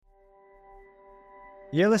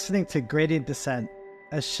You're listening to Gradient Descent,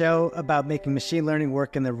 a show about making machine learning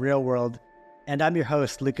work in the real world, and I'm your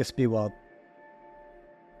host, Lucas Bewald.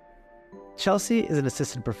 Chelsea is an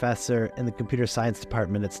assistant professor in the computer science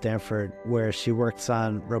department at Stanford, where she works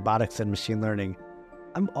on robotics and machine learning.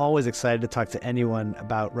 I'm always excited to talk to anyone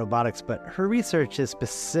about robotics, but her research is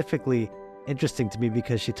specifically interesting to me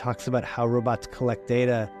because she talks about how robots collect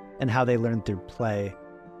data and how they learn through play.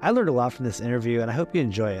 I learned a lot from this interview, and I hope you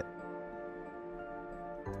enjoy it.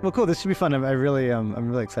 Well, cool. This should be fun. I'm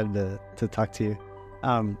really excited to talk to you.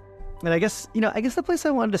 And I guess the place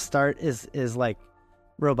I wanted to start is like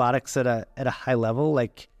robotics at a high level.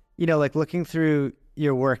 Like looking through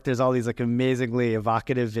your work, there's all these like amazingly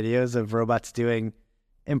evocative videos of robots doing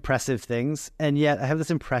impressive things, and yet I have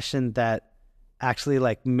this impression that actually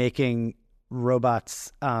like making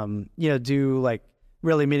robots, do like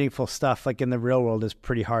really meaningful stuff like in the real world is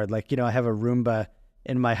pretty hard. Like, I have a Roomba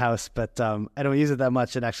in my house, but I don't use it that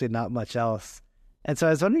much and actually not much else. And so I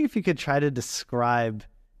was wondering if you could try to describe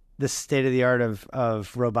the state of the art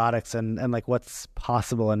of robotics and like what's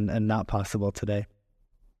possible and not possible today.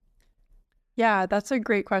 Yeah, that's a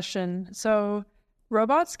great question. So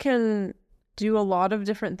robots can do a lot of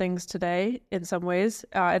different things today in some ways.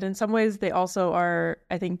 And in some ways, they also are,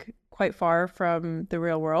 I think, quite far from the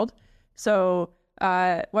real world. So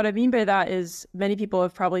what I mean by that is many people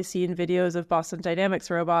have probably seen videos of Boston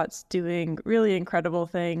Dynamics robots doing really incredible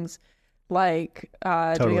things like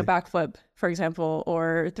doing a backflip, for example,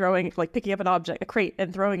 or picking up an object, a crate,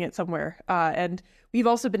 and throwing it somewhere. And we've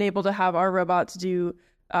also been able to have our robots do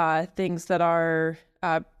things that are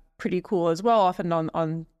pretty cool as well, often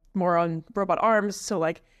on robot arms. So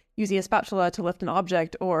like using a spatula to lift an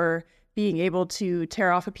object or being able to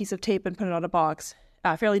tear off a piece of tape and put it on a box.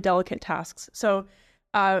 Fairly delicate tasks. So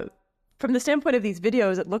from the standpoint of these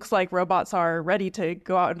videos, it looks like robots are ready to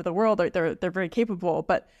go out into the world. They're very capable,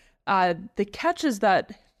 but the catch is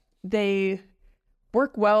that they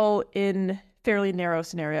work well in fairly narrow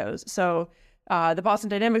scenarios. So the Boston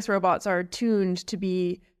Dynamics robots are tuned to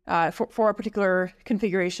be for a particular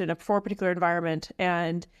configuration, for a particular environment,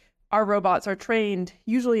 and our robots are trained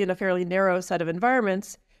usually in a fairly narrow set of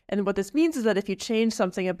environments. And what this means is that if you change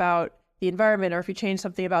something about the environment, or if you change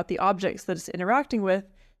something about the objects that it's interacting with,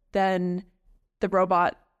 then the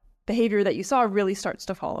robot behavior that you saw really starts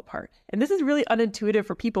to fall apart. And this is really unintuitive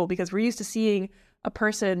for people because we're used to seeing a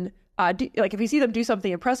person, if you see them do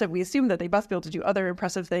something impressive, we assume that they must be able to do other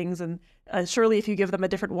impressive things. And surely if you give them a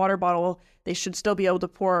different water bottle, they should still be able to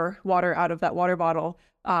pour water out of that water bottle.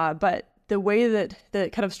 But the way that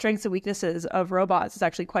the kind of strengths and weaknesses of robots is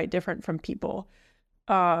actually quite different from people.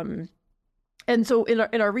 And so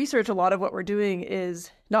in our research, a lot of what we're doing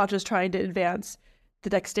is not just trying to advance the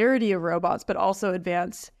dexterity of robots, but also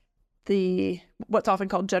advance what's often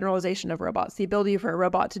called generalization of robots, the ability for a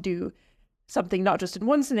robot to do something not just in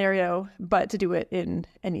one scenario, but to do it in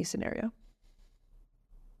any scenario.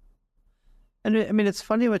 And I mean, it's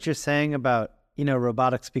funny what you're saying about,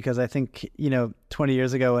 robotics, because I think, 20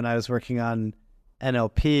 years ago when I was working on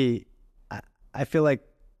NLP, I feel like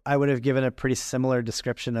I would have given a pretty similar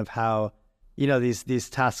description of how these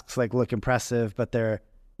tasks like look impressive, but they're,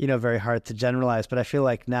 very hard to generalize. But I feel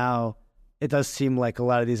like now it does seem like a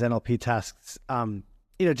lot of these NLP tasks,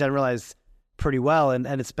 generalize pretty well. And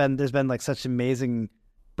there's been like such amazing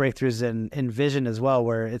breakthroughs in vision as well,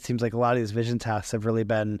 where it seems like a lot of these vision tasks have really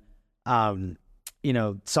been,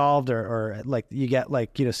 solved or like you get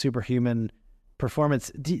like, superhuman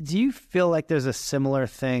performance. Do you feel like there's a similar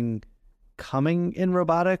thing coming in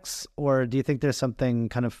robotics, or do you think there's something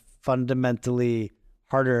kind of fundamentally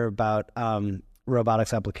harder about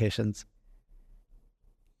robotics applications?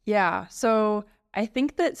 Yeah, so I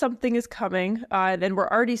think that something is coming, and we're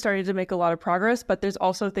already starting to make a lot of progress, but there's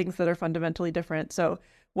also things that are fundamentally different. So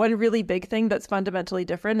one really big thing that's fundamentally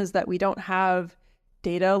different is that we don't have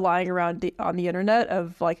data lying around on the internet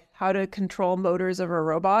of like how to control motors of a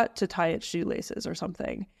robot to tie its shoelaces or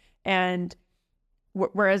something. And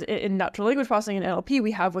whereas in natural language processing and NLP,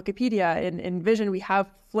 we have Wikipedia. In vision, we have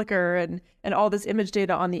Flickr and all this image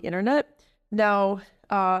data on the internet. Now,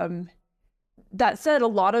 that said, a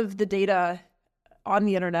lot of the data on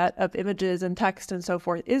the internet of images and text and so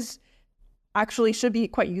forth should be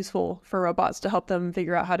quite useful for robots to help them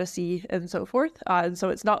figure out how to see and so forth. And so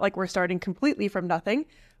it's not like we're starting completely from nothing,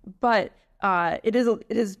 but it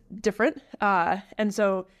is different. And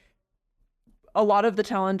so a lot of the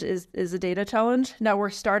challenge is a data challenge. Now we're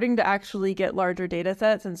starting to actually get larger data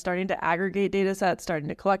sets and starting to aggregate data sets, starting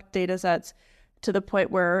to collect data sets to the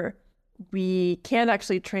point where we can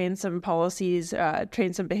actually train some policies,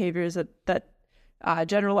 train some behaviors that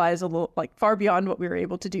generalize a little, like far beyond what we were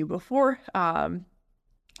able to do before.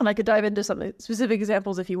 And I could dive into some specific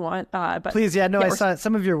examples if you want. But please, yeah, no, I saw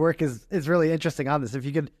some of your work is really interesting on this. If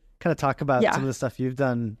you could kind of talk about some of the stuff you've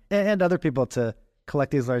done and other people to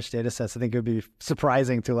collect these large data sets, I think it would be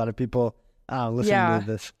surprising to a lot of people listening to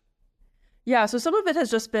this. Yeah, so some of it has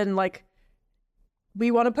just been like, we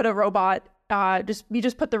want to put a robot, we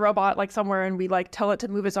just put the robot like somewhere and we like tell it to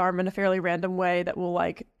move its arm in a fairly random way that will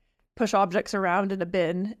like push objects around in a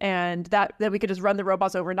bin, and that we could just run the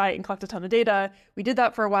robots overnight and collect a ton of data. We did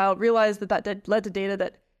that for a while, realized that led to data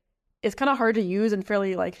that is kind of hard to use and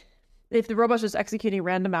fairly like, if the robot's just executing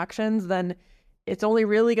random actions, then it's only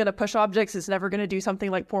really going to push objects. It's never going to do something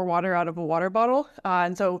like pour water out of a water bottle.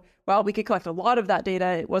 And so while we could collect a lot of that data,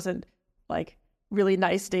 it wasn't like really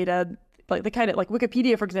nice data. Like the kind of like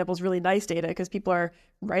Wikipedia, for example, is really nice data because people are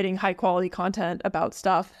writing high quality content about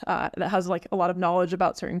stuff that has like a lot of knowledge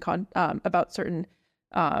about certain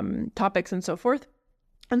topics and so forth.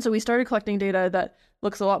 And so we started collecting data that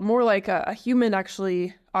looks a lot more like a human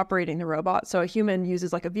actually operating the robot. So a human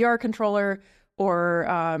uses like a VR controller or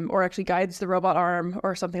actually guides the robot arm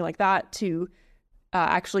or something like that to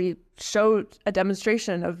actually show a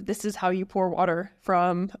demonstration of this is how you pour water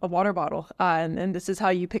from a water bottle, and this is how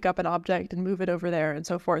you pick up an object and move it over there and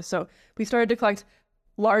so forth. So we started to collect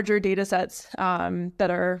larger data sets that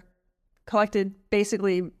are collected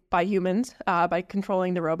basically by humans by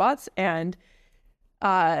controlling the robots. And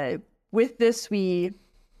with this, through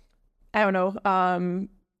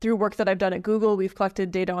work that I've done at Google, we've collected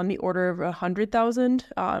data on the order of 100,000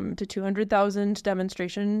 to 200,000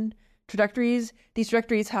 demonstration trajectories. These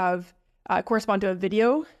trajectories have correspond to a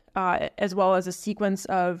video as well as a sequence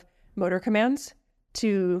of motor commands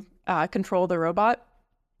to control the robot.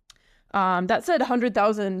 That said,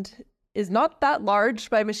 100,000 is not that large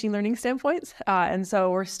by machine learning standpoints, and so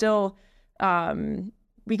we're still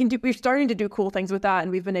we're starting to do cool things with that,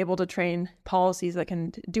 and we've been able to train policies that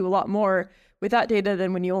can do a lot more with that data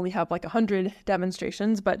than when you only have like 100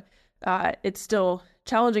 demonstrations. But it's still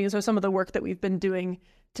challenging, and so some of the work that we've been doing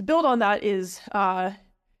to build on that is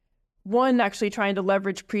one, actually trying to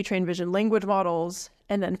leverage pre-trained vision language models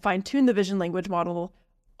and then fine-tune the vision language model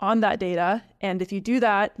on that data. And if you do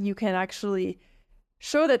that, you can actually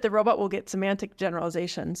show that the robot will get semantic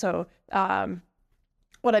generalization. So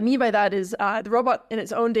what I mean by that is the robot in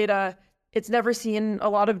its own data, it's never seen a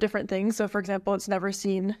lot of different things. So for example, it's never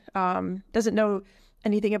seen, doesn't know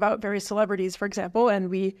anything about various celebrities, for example, and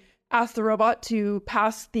we asked the robot to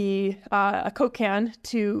pass a Coke can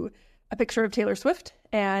to a picture of Taylor Swift.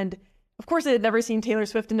 And of course, it had never seen Taylor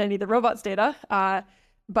Swift in any of the robot's data.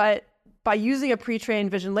 But by using a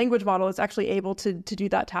pre-trained vision language model, it's actually able to do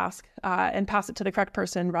that task and pass it to the correct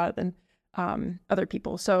person rather than other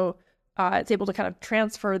people. So it's able to kind of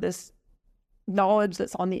transfer this knowledge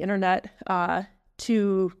that's on the internet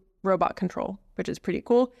to robot control, which is pretty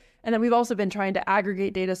cool. And then we've also been trying to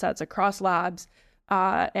aggregate data sets across labs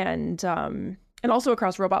and also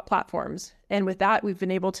across robot platforms. And with that, we've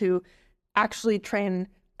been able to actually train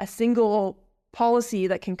a single policy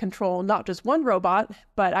that can control not just one robot,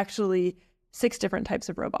 but actually 6 different types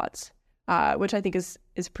of robots, which I think is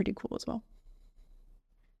pretty cool as well.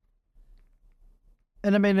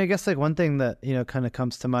 And I mean, I guess like one thing that, kind of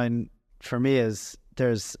comes to mind for me is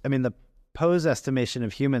the pose estimation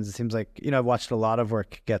of humans. It seems like, I've watched a lot of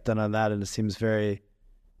work get done on that, and it seems very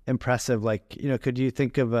impressive. Like, could you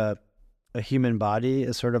think of a human body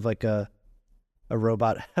as sort of like a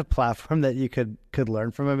robot platform that you could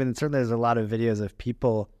learn from? I mean, certainly there's a lot of videos of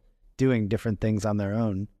people doing different things on their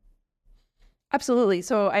own. Absolutely.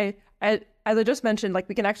 So as I just mentioned, like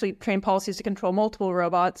we can actually train policies to control multiple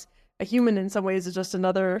robots. A human in some ways is just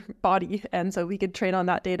another body. And so we could train on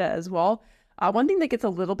that data as well. One thing that gets a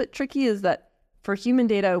little bit tricky is that for human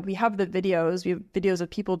data, we have videos of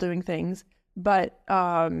people doing things, but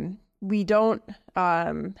we don't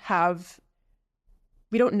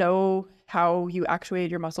know how you actuate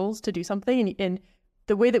your muscles to do something. And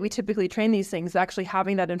the way that we typically train these things, actually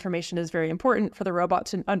having that information is very important for the robot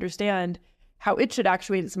to understand how it should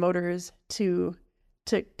actuate its motors to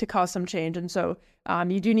cause some change. And so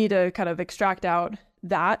you do need to kind of extract out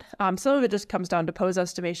that. Some of it just comes down to pose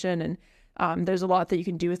estimation, and there's a lot that you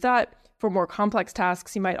can do with that. For more complex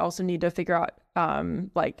tasks, you might also need to figure out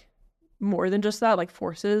like more than just that, like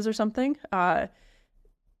forces or something.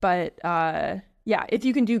 But yeah, if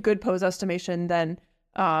you can do good pose estimation, then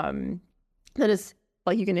that is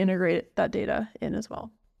like you can integrate that data in as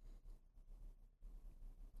well.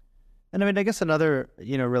 And I mean, I guess another,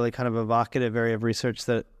 really kind of evocative area of research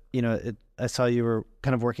that, I saw you were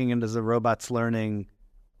kind of working into the robots learning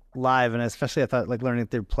live. And especially I thought like learning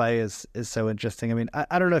through play is so interesting. I mean,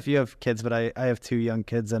 I don't know if you have kids, but I have 2 young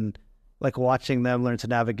kids, and like watching them learn to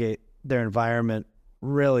navigate their environment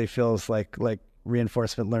really feels like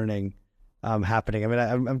reinforcement learning happening. I mean,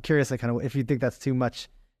 I'm curious, like, kind of if you think that's too much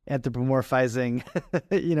anthropomorphizing,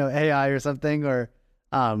 AI or something, or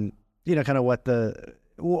kind of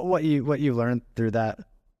what you learned through that.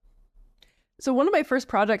 So one of my first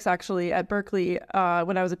projects actually at Berkeley,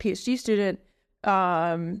 when I was a PhD student,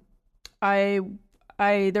 there's a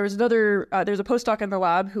postdoc in the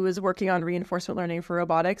lab who was working on reinforcement learning for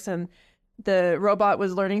robotics, and the robot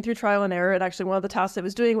was learning through trial and error. And actually one of the tasks it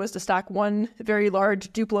was doing was to stack one very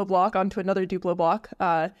large Duplo block onto another Duplo block.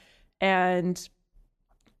 And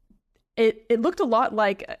it looked a lot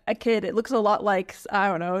like a kid. It looks a lot like, I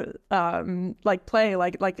don't know, like play,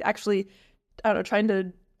 like actually, I don't know, trying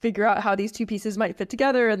to figure out how these two pieces might fit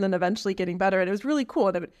together and then eventually getting better. And it was really cool.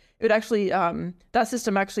 And it would actually, that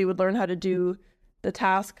system actually would learn how to do the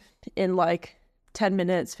task in like 10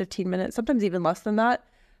 minutes, 15 minutes, sometimes even less than that.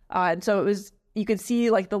 And so you could see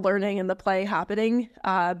like the learning and the play happening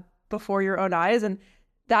before your own eyes. And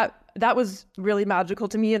that was really magical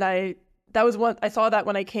to me. And I saw that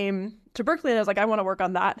when I came to Berkeley, and I was like, I want to work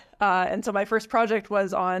on that. And so my first project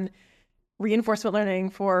was on reinforcement learning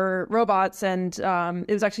for robots. And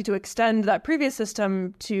it was actually to extend that previous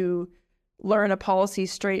system to learn a policy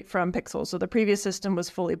straight from pixels. So the previous system was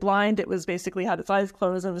fully blind. It was basically had its eyes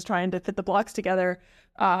closed and was trying to fit the blocks together.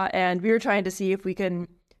 And we were trying to see if we can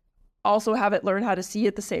also have it learn how to see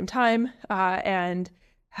at the same time, and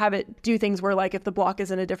have it do things where, like, if the block is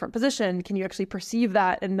in a different position, can you actually perceive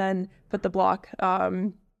that and then put the block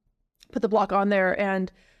on there?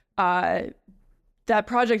 And that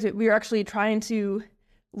project, we were actually trying to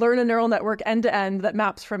learn a neural network end to end that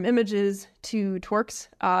maps from images to torques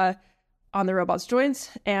on the robot's joints.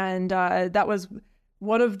 And that was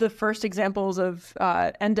one of the first examples of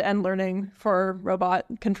end-to-end learning for robot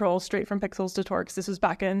control straight from pixels to torques. This was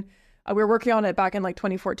back in, we were working on it back in like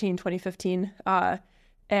 2014, 2015.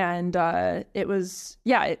 And it was,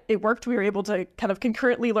 it worked. We were able to kind of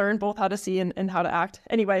concurrently learn both how to see and how to act.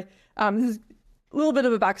 Anyway, this is a little bit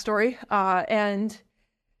of a backstory. And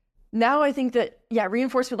now I think that,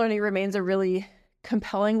 reinforcement learning remains a really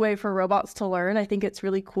compelling way for robots to learn. I think it's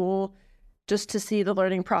really cool just to see the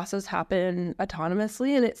learning process happen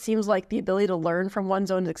autonomously. And it seems like the ability to learn from one's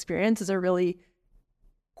own experience is a really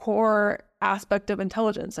core aspect of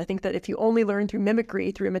intelligence. I think that if you only learn through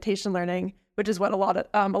mimicry, through imitation learning, which is what a lot of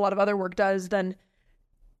other work does, then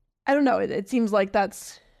I don't know. It seems like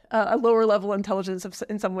that's a lower level intelligence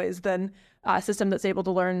in some ways than a system that's able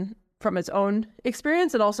to learn from its own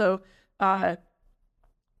experience. And also, I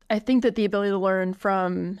think that the ability to learn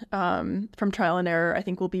from trial and error, I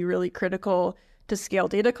think, will be really critical to scale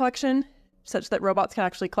data collection, such that robots can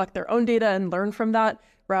actually collect their own data and learn from that,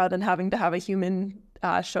 rather than having to have a human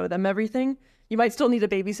show them everything. You might still need a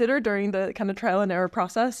babysitter during the kind of trial and error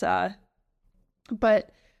process,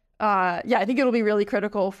 but I think it'll be really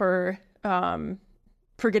critical for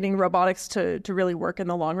getting robotics to really work in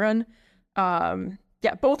the long run.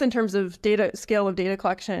 Both in terms of scale of data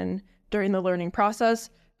collection during the learning process,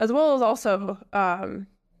 as well as also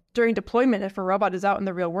during deployment. If a robot is out in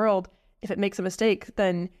the real world, if it makes a mistake,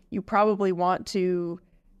 then you probably want to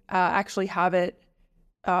actually have it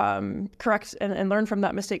correct and learn from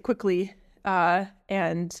that mistake quickly,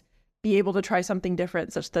 and be able to try something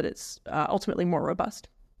different such that it's ultimately more robust.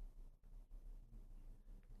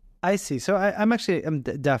 I see. So I'm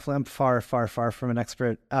far from an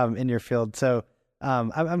expert in your field. So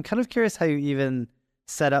I'm kind of curious how you even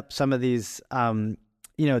set up some of these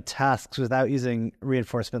tasks without using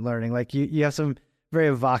reinforcement learning. Like you have some very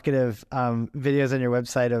evocative videos on your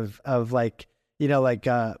website of like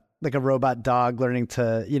a robot dog learning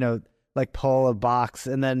to like pull a box,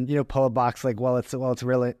 and then pull a box like while it's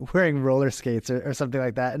really wearing roller skates or something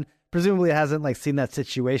like that. And presumably it hasn't like seen that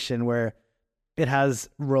situation where it has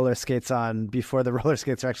roller skates on before the roller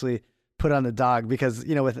skates are actually put on the dog, because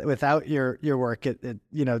without your work, it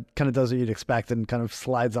kind of does what you'd expect and kind of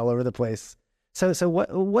slides all over the place. So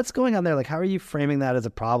what's going on there? Like, how are you framing that as a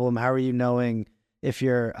problem? How are you knowing if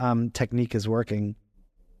your technique is working?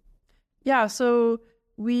 Yeah, so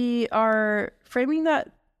we are framing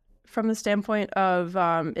that from the standpoint of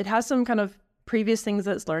it has some kind of previous things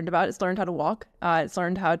that it's learned about. It's learned how to walk. It's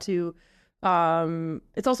learned how to.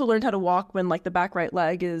 It's also learned how to walk when like the back right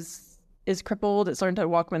leg is crippled. It's learned how to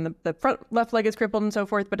walk when the front left leg is crippled and so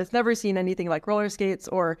forth. But it's never seen anything like roller skates,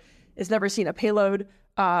 or it's never seen a payload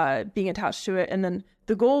being attached to it. And then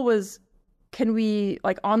the goal was, can we,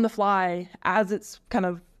 like, on the fly, as it's kind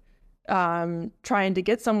of trying to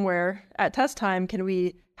get somewhere at test time, can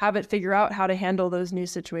we have it figure out how to handle those new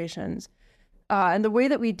situations? And the way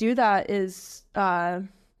that we do that is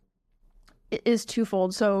it is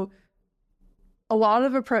twofold. So a lot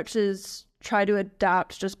of approaches try to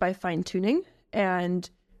adapt just by fine tuning, and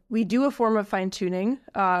we do a form of fine tuning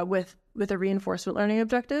with a reinforcement learning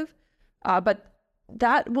objective, but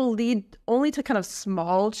that will lead only to kind of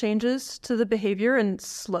small changes to the behavior and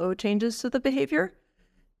slow changes to the behavior.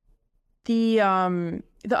 The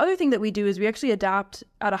other thing that we do is we actually adapt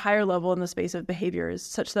at a higher level in the space of behaviors,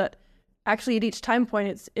 such that actually at each time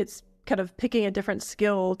point it's kind of picking a different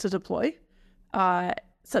skill to deploy,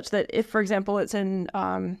 such that if, for example, it's in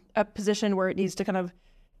a position where it needs to kind of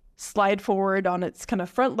slide forward on its kind of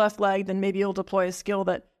front left leg, then maybe you'll deploy a skill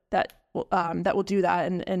that will do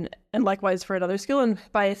that, and likewise for another skill. And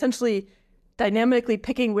by essentially dynamically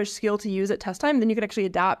picking which skill to use at test time, then you can actually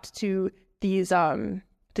adapt to these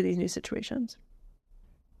new situations.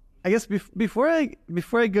 I guess before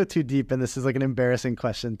I go too deep, and this is like an embarrassing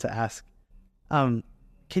question to ask, can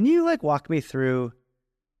you like walk me through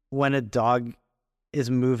when a dog is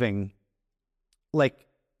moving, like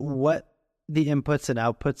what the inputs and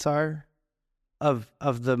outputs are of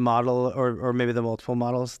the model or maybe the multiple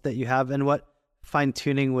models that you have, and what fine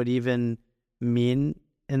tuning would even mean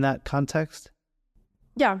in that context?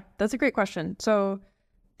 Yeah, that's a great question. So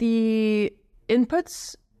the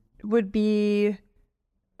inputs would be,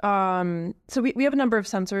 so we have a number of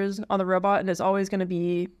sensors on the robot, and it's always going to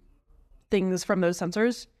be things from those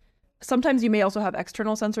sensors. Sometimes you may also have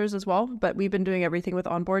external sensors as well, but we've been doing everything with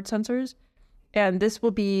onboard sensors. And this will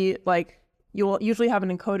be like, you'll usually have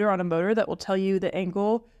an encoder on a motor that will tell you the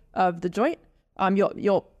angle of the joint.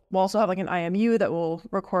 We'll also have like an IMU that will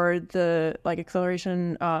record the like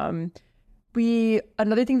acceleration. Another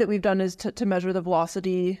thing that we've done is to measure the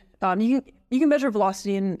velocity. You can measure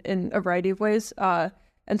velocity in a variety of ways.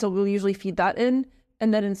 And so we'll usually feed that in.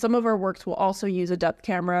 And then in some of our works, we'll also use a depth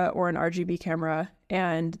camera or an RGB camera,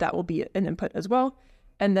 and that will be an input as well.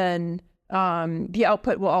 And then the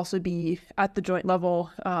output will also be at the joint level.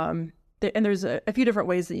 And there's a few different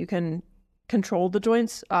ways that you can control the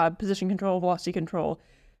joints, position control, velocity control,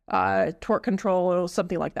 torque control, or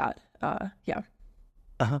something like that. Yeah.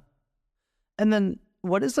 Uh-huh. And then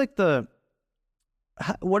what is like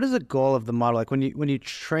what is the goal of the model? Like when you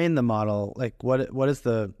train the model, like what is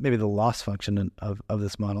maybe the loss function of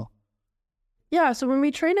this model? Yeah. So when we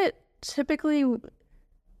train it, typically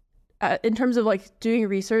in terms of like doing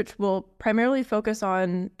research, we'll primarily focus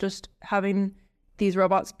on just having these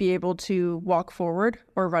robots be able to walk forward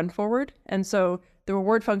or run forward. And so the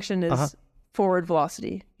reward function is forward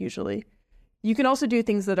velocity, usually. You can also do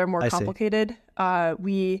things that are more complicated.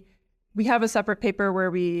 We have a separate paper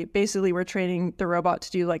where we're training the robot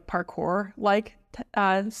to do like parkour like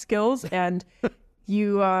skills, and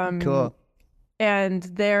you cool. And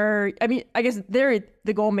I guess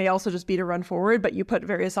the goal may also just be to run forward, but you put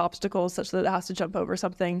various obstacles such that it has to jump over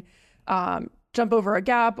something, jump over a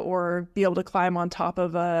gap, or be able to climb on top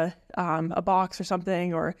of a box or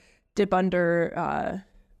something, or dip under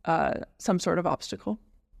some sort of obstacle.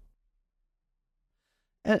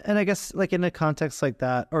 And I guess like in a context like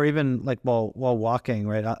that, or even like while walking,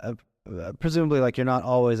 right? Presumably, like you're not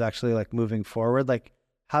always actually like moving forward. Like,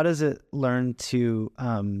 how does it learn to,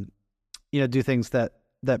 do things that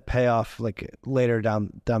pay off like later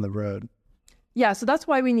down the road? Yeah, so that's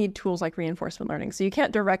why we need tools like reinforcement learning. So you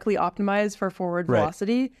can't directly optimize for forward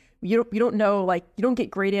velocity. You don't know, like you don't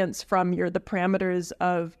get gradients from the parameters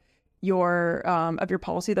of your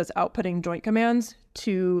policy that's outputting joint commands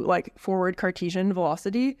to like forward Cartesian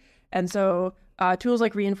velocity. And so tools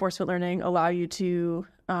like reinforcement learning allow you to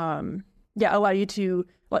so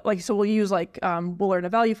we'll use we'll learn a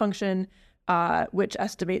value function which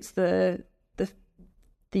estimates the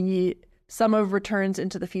sum of returns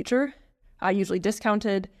into the future, usually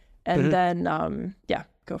discounted, and then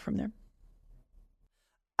go from there.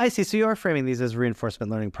 I see. So you are framing these as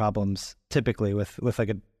reinforcement learning problems, typically with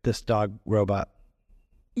like this dog robot.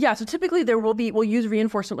 Yeah. So typically we'll use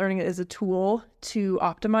reinforcement learning as a tool to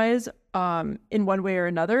optimize in one way or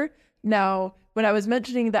another. Now, when I was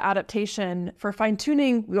mentioning the adaptation for fine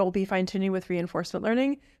tuning, we will be fine tuning with reinforcement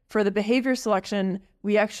learning. For the behavior selection,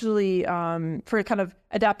 we actually, for kind of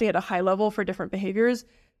adapting at a high level for different behaviors,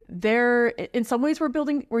 in some ways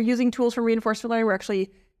we're using tools from reinforcement learning. We're actually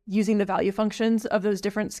using the value functions of those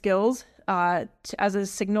different skills as a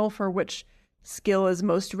signal for which skill is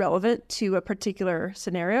most relevant to a particular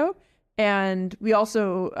scenario. And we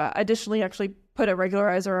also additionally actually put a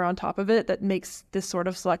regularizer on top of it that makes this sort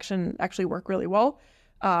of selection actually work really well.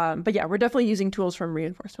 But yeah, we're definitely using tools from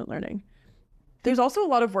reinforcement learning. There's also a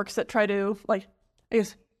lot of works that try to,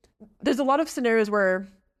 there's a lot of scenarios where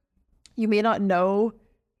you may not know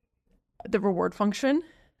the reward function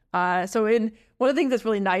So in one of the things that's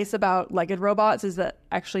really nice about legged robots is that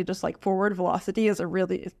actually just like forward velocity is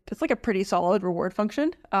it's like a pretty solid reward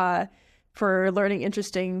function for learning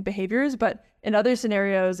interesting behaviors. But in other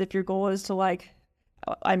scenarios, if your goal is to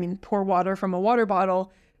pour water from a water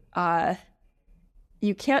bottle,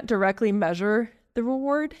 you can't directly measure the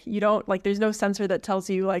reward. You don't there's no sensor that tells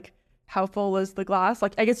you like how full is the glass.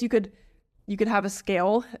 Like I guess you could have a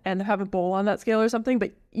scale and have a bowl on that scale or something,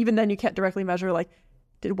 but even then you can't directly measure like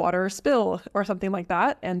did water spill or something like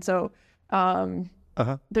that. And so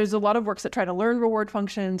there's a lot of works that try to learn reward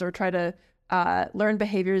functions or try to learn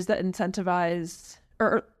behaviors that incentivize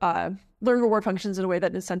or learn reward functions in a way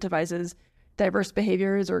that incentivizes diverse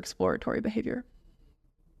behaviors or exploratory behavior.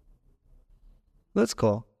 That's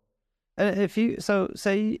cool. And if you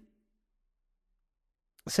say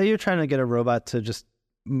you're trying to get a robot to just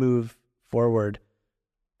move forward,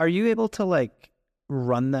 are you able to like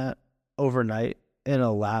run that overnight in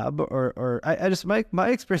a lab? Or I just my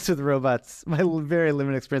experience with robots, my very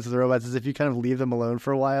limited experience with robots is if you kind of leave them alone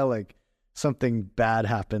for a while, like something bad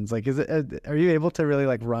happens. Like are you able to really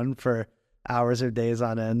like run for hours or days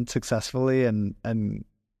on end successfully and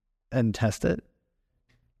test it?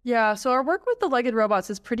 Yeah, so our work with the legged robots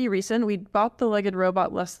is pretty recent. We bought the legged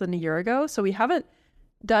robot less than a year ago, so we haven't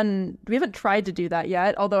tried to do that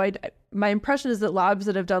yet. Although my impression is that labs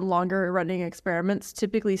that have done longer running experiments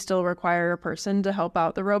typically still require a person to help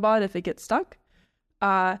out the robot if it gets stuck.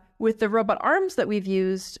 With the robot arms that we've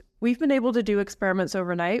used, we've been able to do experiments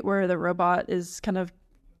overnight where the robot is kind of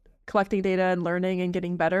collecting data and learning and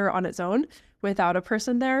getting better on its own without a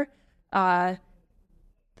person there. The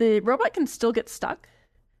robot can still get stuck.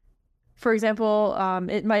 For example,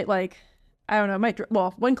 it might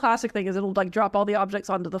one classic thing is it'll like drop all the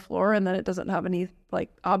objects onto the floor and then it doesn't have any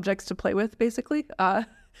like objects to play with basically. And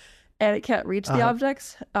it can't reach the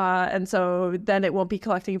objects. And so then it won't be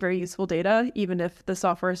collecting very useful data, even if the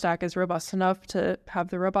software stack is robust enough to have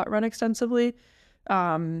the robot run extensively.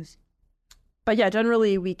 But yeah,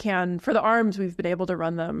 generally we can, for the arms, we've been able to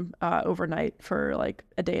run them overnight for like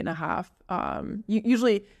a day and a half.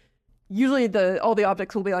 Usually all the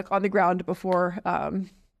objects will be like on the ground before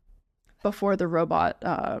the robot,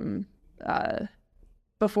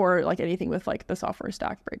 before like anything with like the software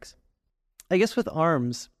stack breaks. I guess with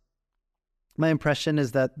arms, my impression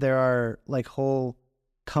is that there are like whole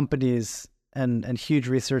companies and huge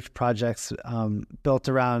research projects built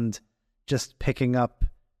around just picking up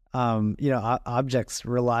objects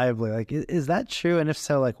reliably. Like, is that true? And if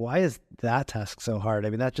so, like, why is that task so hard? I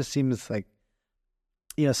mean, that just seems like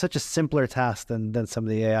such a simpler task than some of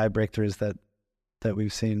the AI breakthroughs that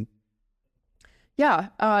we've seen. Yeah,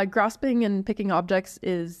 grasping and picking objects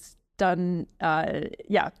is done.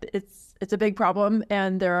 It's a big problem,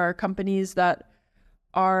 and there are companies that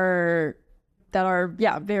are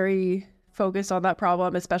very focused on that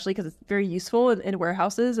problem, especially because it's very useful in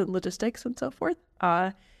warehouses and logistics and so forth.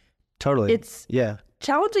 Totally. It's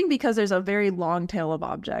challenging because there's a very long tail of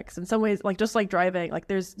objects. In some ways, like just like driving, like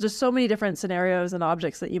there's just so many different scenarios and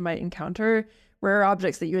objects that you might encounter, rare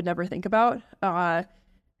objects that you would never think about.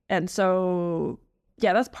 And so,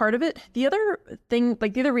 yeah, that's part of it. The other thing,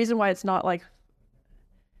 like the other reason why it's not like,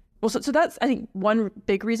 well, so that's, I think, one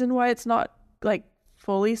big reason why it's not like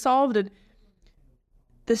fully solved. And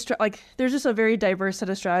this, there's just a very diverse set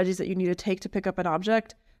of strategies that you need to take to pick up an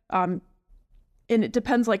object. And it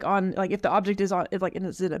depends on if the object is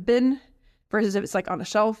in a bin versus if it's like on a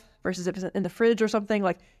shelf versus if it's in the fridge or something.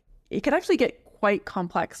 Like it can actually get quite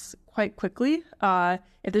complex quite quickly.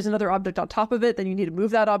 If there's another object on top of it, then you need to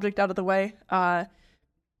move that object out of the way.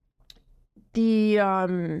 The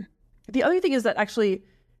other thing is that actually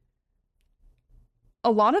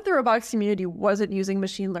a lot of the robotics community wasn't using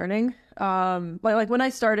machine learning. Like when I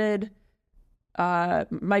started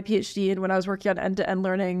my PhD and when I was working on end-to-end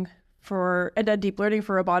deep learning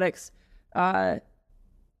for robotics,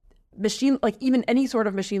 even any sort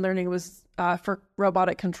of machine learning was for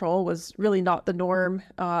robotic control was really not the norm.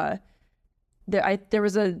 There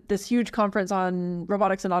was this huge conference on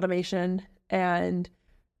robotics and automation, and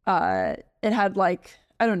it had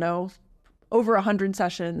over 100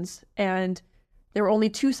 sessions, and there were only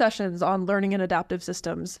 2 sessions on learning and adaptive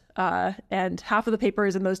systems, and half of the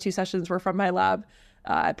papers in those 2 sessions were from my lab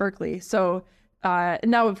at Berkeley. So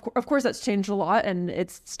now, of course, that's changed a lot, and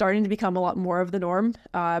it's starting to become a lot more of the norm.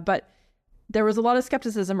 But there was a lot of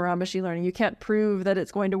skepticism around machine learning. You can't prove that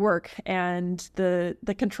it's going to work, and the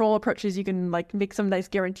control approaches you can make some nice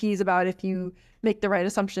guarantees about if you make the right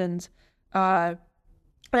assumptions. But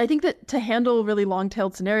I think that to handle really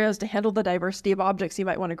long-tailed scenarios, to handle the diversity of objects you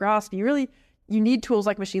might want to grasp, you need tools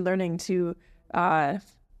like machine learning to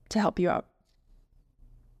help you out.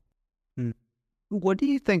 Mm. What do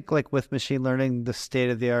you think, like with machine learning, the state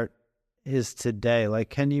of the art is today? Like,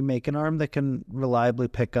 can you make an arm that can reliably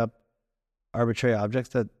pick up arbitrary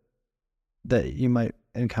objects that you might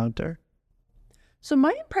encounter? So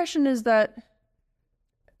my impression is that,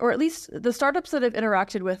 or at least the startups that I've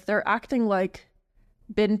interacted with, they're acting like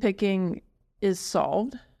bin picking is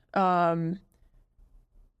solved. Um,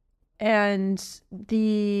 and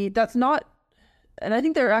that's not, and I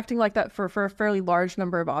think they're acting like that for a fairly large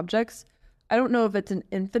number of objects. I don't know if it's an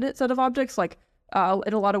infinite set of objects. Like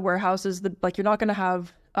in a lot of warehouses, like you're not going to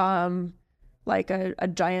have like a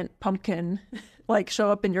giant pumpkin like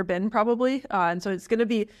show up in your bin probably. And so there's going to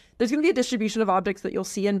be a distribution of objects that you'll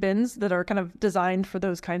see in bins that are kind of designed for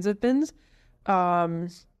those kinds of bins.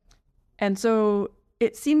 And so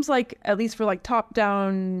it seems like, at least for like top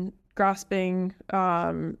down grasping,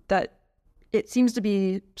 that it seems to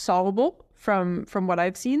be solvable from what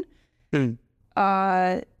I've seen. Mm.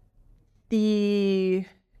 And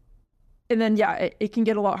then it can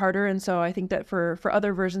get a lot harder. And so I think that for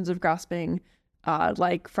other versions of grasping,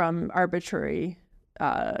 like from arbitrary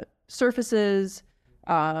surfaces,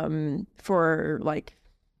 for like,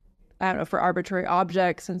 I don't know, for arbitrary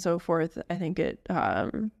objects and so forth, I think it's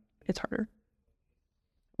harder.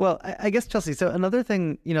 Well, I guess, Chelsea, so another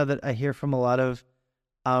thing, that I hear from a lot of,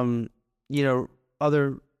 other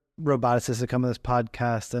roboticists that come on this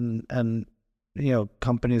podcast and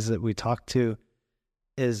companies that we talk to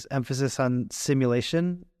is emphasis on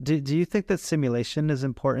simulation. Do you think that simulation is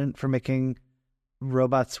important for making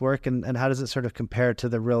robots work, and how does it sort of compare to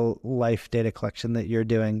the real life data collection that you're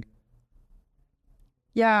doing?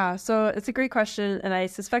 Yeah, so it's a great question, and I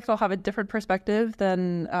suspect I'll have a different perspective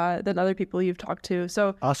than other people you've talked to.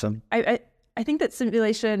 So Awesome. I think that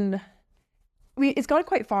simulation, it's gone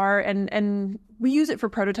quite far, and we use it for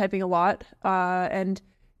prototyping a lot, and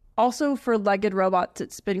also for legged robots,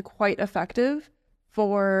 it's been quite effective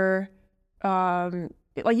for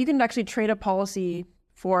like you can actually train a policy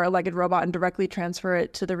for a legged robot and directly transfer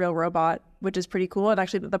it to the real robot, which is pretty cool. And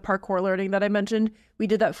actually the parkour learning that I mentioned, we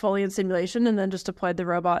did that fully in simulation and then just applied the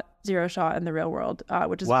robot zero shot in the real world,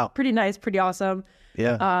 which is pretty nice, pretty awesome.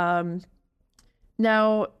 Yeah.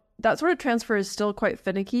 Now that sort of transfer is still quite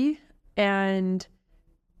finicky, and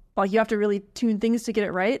like you have to really tune things to get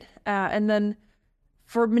it right. And then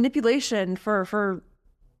for manipulation, for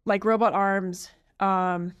like robot arms,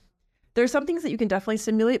 there's some things that you can definitely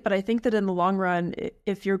simulate, but I think that in the long run,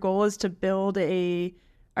 if your goal is to build a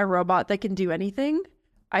robot that can do anything,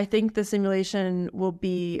 I think the simulation will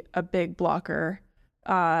be a big blocker.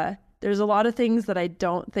 There's a lot of things that I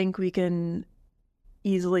don't think we can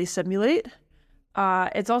easily simulate.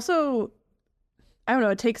 It's also, I don't know,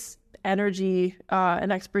 it takes energy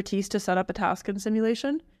and expertise to set up a task in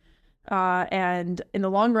simulation. And in the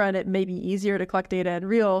long run, it may be easier to collect data in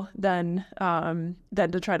real than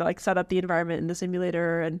to try to like set up the environment in the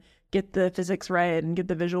simulator and get the physics right and get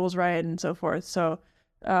the visuals right and so forth. So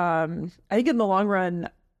I think in the long run,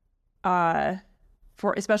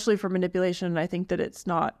 especially for manipulation, I think that it's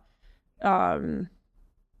not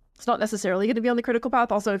necessarily going to be on the critical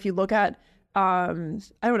path. Also, if you look at I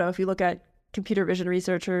don't know, if you look at computer vision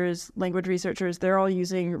researchers, language researchers, they're all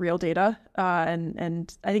using real data.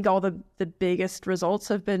 And I think all the biggest results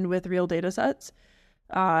have been with real data sets.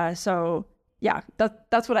 So yeah,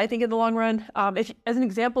 that's what I think in the long run. If, as an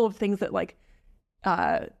example of things that like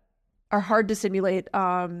are hard to simulate,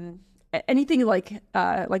 anything like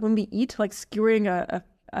when we eat, like skewering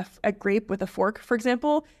a grape with a fork, for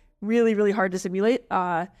example, really, really hard to simulate.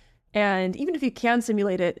 And even if you can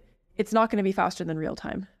simulate it, it's not going to be faster than real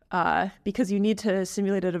time. Because you need to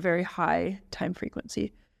simulate at a very high time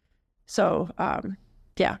frequency. So,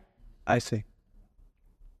 yeah. I see.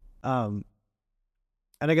 And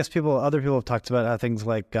I guess other people have talked about how things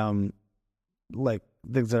like things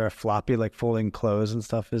that are floppy, like folding clothes and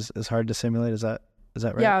stuff is hard to simulate. Is that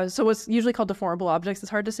right? Yeah. So what's usually called deformable objects is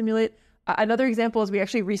hard to simulate. Another example is we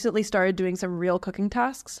actually recently started doing some real cooking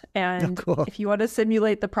tasks. And cool. If you want to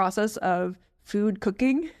simulate the process of food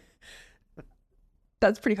cooking,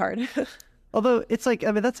 that's pretty hard. Although it's like,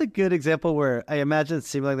 I mean, that's a good example where I imagine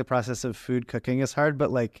simulating the process of food cooking is hard,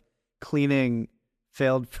 but like cleaning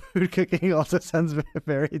failed food cooking also sounds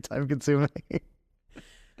very time consuming.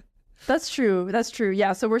 That's true.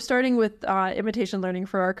 Yeah. So we're starting with imitation learning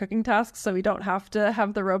for our cooking tasks. So we don't have to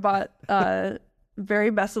have the robot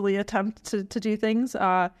very messily attempt to do things.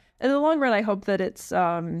 In the long run, I hope that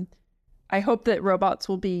I hope that robots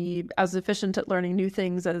will be as efficient at learning new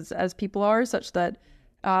things as people are, such that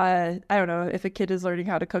I don't know, if a kid is learning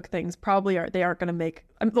how to cook things, they aren't going to make,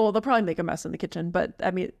 well, they'll probably make a mess in the kitchen, but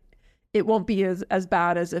I mean, it won't be as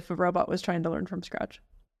bad as if a robot was trying to learn from scratch.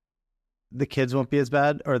 the kids won't be as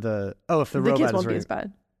bad, or if the robot kids is won't be running. as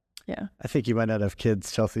bad. Yeah. I think you might not have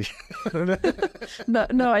kids, Chelsea. No,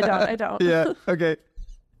 I don't. Yeah. Okay.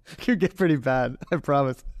 Could get pretty bad. I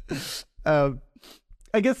promise.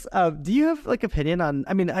 I guess. Do you have like opinion on?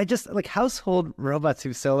 I mean, I just like household robots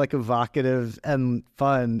seem so like evocative and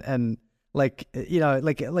fun, and like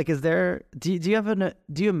like is there? Do you have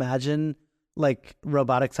do you imagine like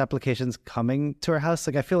robotics applications coming to our house?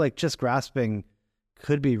 Like I feel like just grasping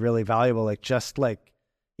could be really valuable. Like just like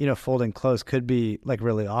folding clothes could be like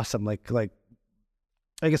really awesome. Like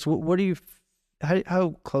I guess what do you?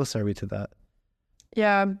 How close are we to that?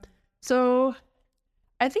 Yeah. So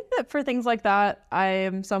I think that for things like that, I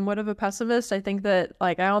am somewhat of a pessimist. I think that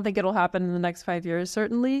I don't think it'll happen in the next 5 years,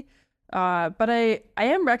 certainly. But I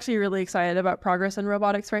am actually really excited about progress in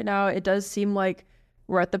robotics right now. It does seem like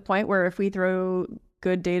we're at the point where if we throw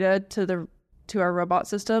good data to our robot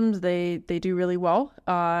systems, they do really well,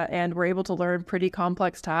 and we're able to learn pretty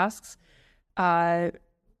complex tasks,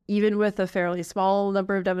 even with a fairly small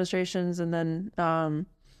number of demonstrations, and then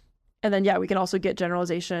yeah, we can also get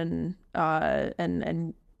generalization,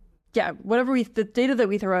 and yeah, the data that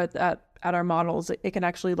we throw at our models, it can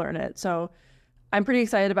actually learn it. So I'm pretty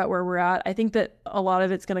excited about where we're at. I think that a lot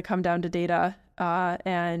of it's going to come down to data,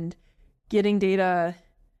 and getting data,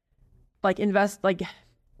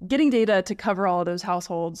 getting data to cover all of those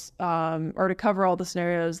households, or to cover all the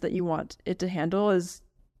scenarios that you want it to handle is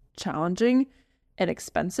challenging and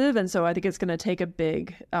expensive. And so I think it's going to take a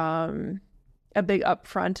big upfront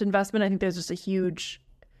investment. I think there's just a huge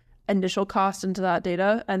initial cost into that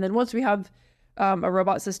data. And then once we have a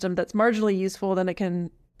robot system that's marginally useful, then it can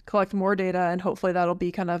collect more data, and hopefully that'll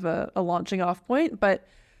be kind of a launching off point. But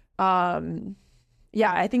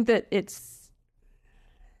yeah, I think that I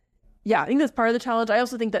think that's part of the challenge. I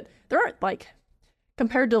also think that there aren't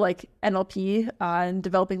compared to NLP and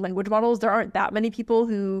developing language models, there aren't that many people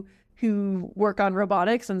who work on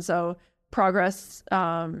robotics. And so the progress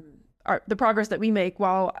that we make,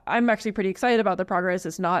 while I'm actually pretty excited about the progress,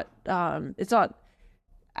 it's not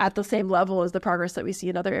at the same level as the progress that we see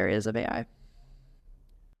in other areas of AI.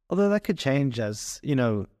 Although that could change as,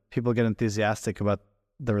 people get enthusiastic about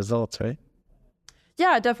the results, right?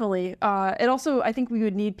 Yeah, definitely. It also, I think we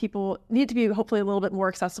would need to be hopefully a little bit more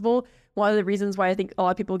accessible. One of the reasons why I think a lot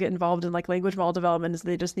of people get involved in language model development is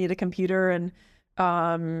they just need a computer and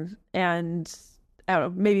I don't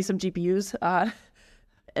know, maybe some GPUs.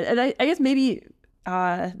 And I guess maybe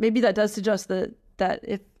that does suggest that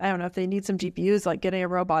if, I don't know, if they need some GPUs, getting a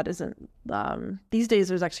robot isn't, these days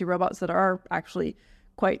there's actually robots that are actually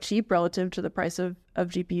quite cheap relative to the price of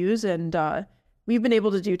GPUs. And we've been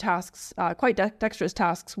able to do tasks, quite dexterous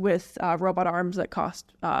tasks with robot arms that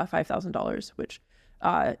cost $5,000, which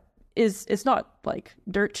it's not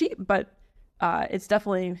dirt cheap, but it's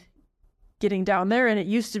definitely getting down there. And it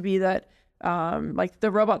used to be that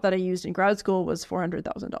the robot that I used in grad school was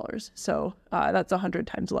 $400,000. So that's 100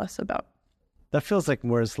 times less about. That feels like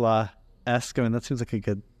Moore's Law-esque. I mean, that seems like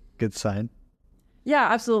a good sign. Yeah,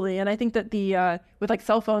 absolutely. And I think that with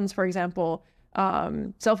cell phones, for example,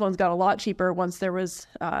 cell phones got a lot cheaper once they were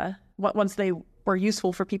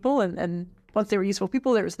useful for people. And once they were useful for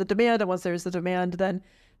people, there was the demand. And once there was the demand, then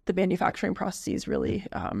the manufacturing processes really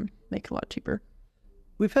make it a lot cheaper.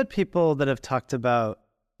 We've had people that have talked about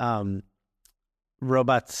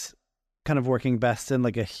robots kind of working best in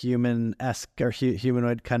a human-esque or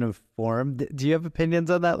humanoid kind of form. Do you have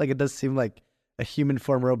opinions on that? It does seem like a human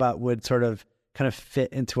form robot would sort of kind of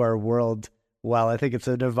fit into our world well. I think it's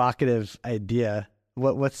an evocative idea.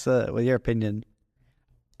 What's your opinion?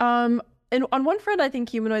 And on one front, I think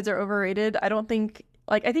humanoids are overrated. I don't think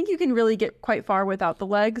I think you can really get quite far without the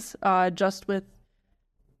legs, just with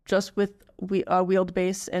a wheeled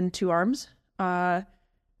base and two arms.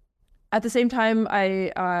 At the same time,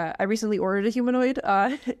 I recently ordered a humanoid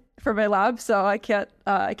for my lab, so I can't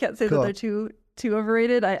say Cool. that they're too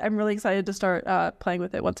overrated. I'm really excited to start playing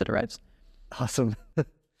with it once it arrives. Awesome.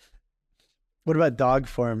 What about dog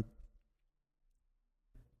form?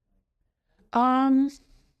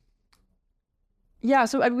 Yeah,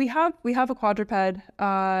 so we have a quadruped,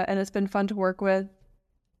 and it's been fun to work with.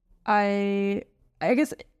 I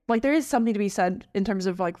guess there is something to be said in terms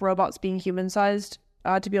of robots being human sized,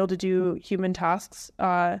 to be able to do human tasks.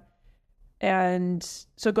 And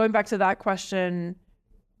so going back to that question,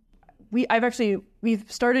 we've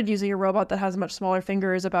started using a robot that has much smaller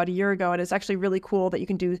fingers about a year ago, and it's actually really cool that you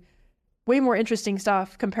can do way more interesting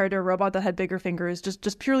stuff compared to a robot that had bigger fingers,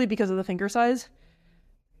 just purely because of the finger size.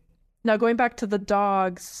 Now going back to the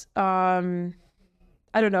dogs, I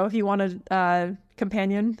don't know if you want a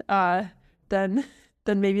companion, then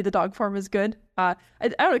maybe the dog form is good. I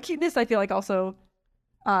don't know, cuteness, I feel like also,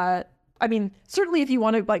 I mean, certainly if you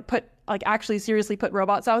want to actually seriously put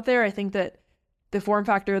robots out there, I think that the form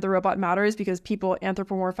factor of the robot matters because people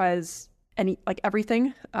anthropomorphize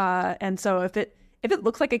everything. And so if it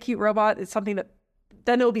looks like a cute robot, it's something that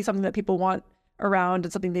then it'll be something that people want around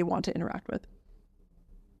and something they want to interact with.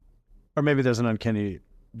 Or maybe there's an uncanny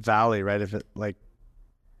valley, right? If it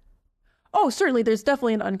Oh, certainly. There's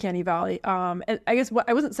definitely an uncanny valley. And I guess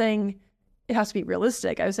I wasn't saying it has to be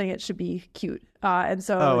realistic. I was saying it should be cute. And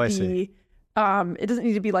so I see. It doesn't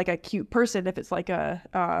need to be like a cute person. If it's like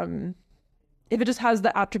if it just has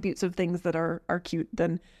the attributes of things that are cute,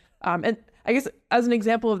 then, and I guess as an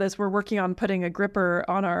example of this, we're working on putting a gripper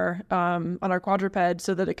on our quadruped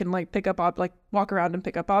so that it can walk around and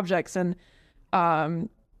pick up objects. And,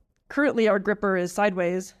 currently our gripper is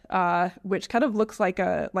sideways, which kind of looks like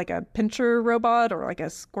a pincher robot or like a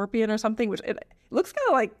scorpion or something, which it looks kind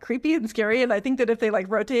of like creepy and scary. And I think that if they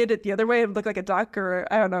rotated it the other way, it would look like a duck, or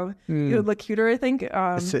I don't know, it would look cuter, I think.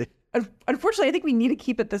 I see. Unfortunately, I think we need to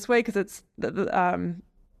keep it this way because it's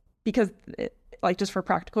just for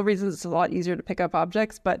practical reasons, it's a lot easier to pick up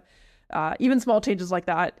objects. But even small changes like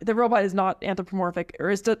that, the robot is not anthropomorphic,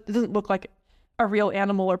 or it doesn't look like a real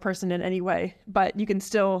animal or person in any way, but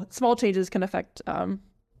small changes can affect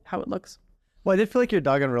how it looks. Well, I did feel like your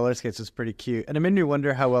dog on roller skates was pretty cute, and it made me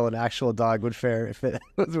wonder how well an actual dog would fare if it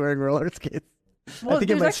was wearing roller skates. Well, I think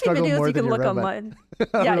it might struggle more you than can your look robot. online.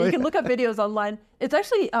 Oh, Yeah, really? you can look up videos online. It's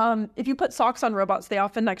actually if you put socks on robots, they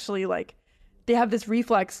often actually they have this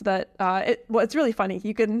reflex that it's really funny.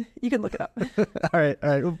 You can look it up. All right.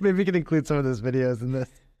 Well, maybe we can include some of those videos in this.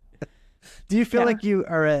 Do you feel like you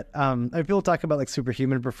are at, people talk about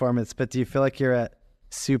superhuman performance, but do you feel like you're at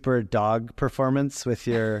super dog performance with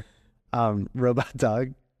your robot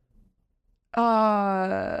dog?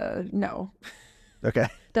 No. Okay.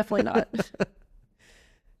 Definitely not.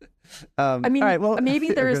 I mean, all right, well, maybe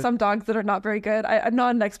there are some dogs that are not very good. I'm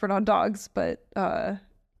not an expert on dogs, but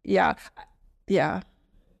yeah,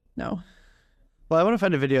 no. Well, I want to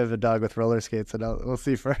find a video of a dog with roller skates, and we'll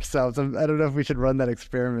see for ourselves. I don't know if we should run that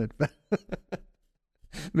experiment, but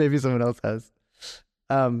maybe someone else has.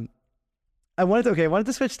 I wanted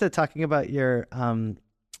to switch to talking about your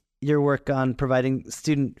work on providing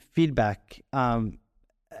student feedback. And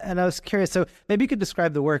I was curious, so maybe you could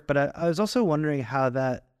describe the work, but I was also wondering how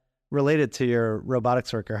that related to your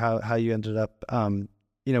robotics work, or how you ended up,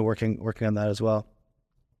 working on that as well.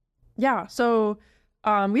 Yeah. So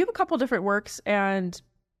we have a couple different works, and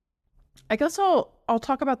I guess I'll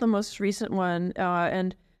talk about the most recent one.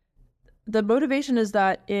 And the motivation is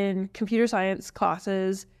that in computer science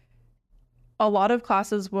classes, a lot of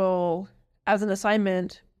classes will, as an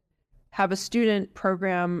assignment, have a student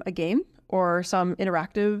program a game or some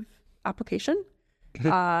interactive application.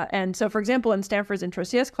 And so, for example, in Stanford's Intro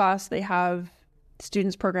CS class, they have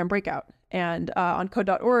students program Breakout. And on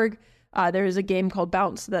code.org, there is a game called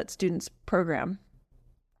Bounce that students program.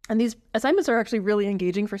 And these assignments are actually really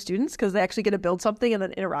engaging for students because they actually get to build something and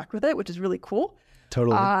then interact with it, which is really cool.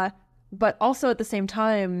 Totally. But also at the same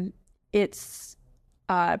time, it's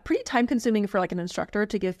pretty time consuming for an instructor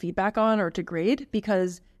to give feedback on or to grade,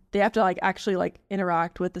 because they have to actually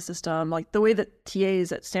interact with the system. The way that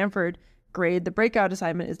TAs at Stanford grade the Breakout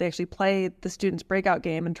assignment is they actually play the student's Breakout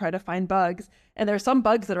game and try to find bugs. And there are some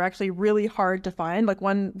bugs that are actually really hard to find.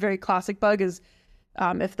 One very classic bug is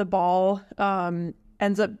if the ball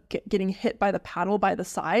ends up getting hit by the paddle by the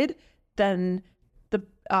side, then the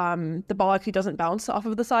ball actually doesn't bounce off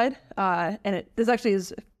of the side. And this actually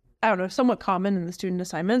is, I don't know, somewhat common in the student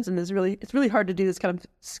assignments, and it's really hard to do this kind of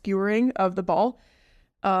skewering of the ball.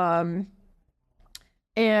 And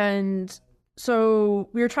so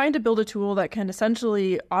we were trying to build a tool that can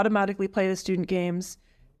essentially automatically play the student games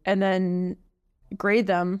and then grade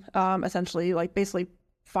them, essentially, basically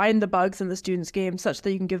find the bugs in the students' game such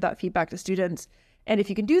that you can give that feedback to students. And if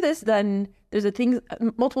you can do this, then there's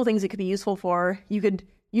multiple things it could be useful for. You could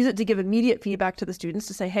use it to give immediate feedback to the students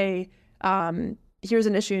to say, hey, here's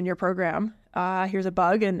an issue in your program. Here's a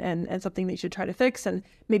bug and something that you should try to fix. And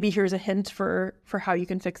maybe here's a hint for how you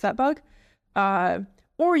can fix that bug.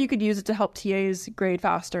 Or you could use it to help TAs grade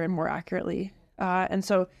faster and more accurately. And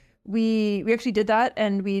so we actually did that,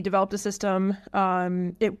 and we developed a system.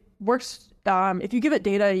 It works. If you give it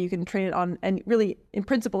data, you can train it on, and really, in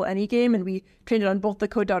principle, any game. And we trained it on both the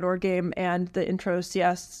code.org game and the Intro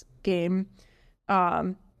CS game.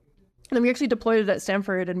 And then we actually deployed it at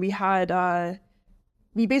Stanford, and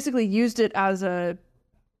we basically used it as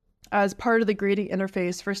part of the grading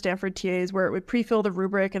interface for Stanford TAs, where it would pre-fill the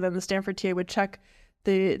rubric, and then the Stanford TA would check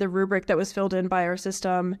the rubric that was filled in by our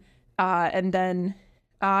system. And then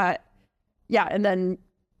yeah, and then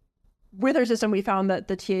with our system, we found that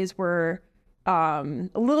the TAs were a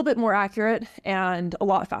little bit more accurate and a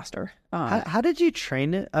lot faster. How did you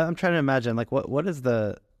train it? I'm trying to imagine, like, what is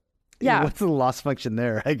what's the loss function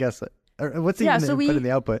there, I guess? Or what's even the input and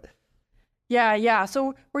the output? Yeah.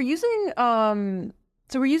 So we're using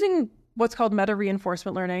what's called meta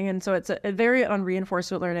reinforcement learning, and so it's a variant on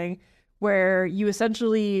reinforcement learning where you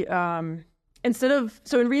essentially in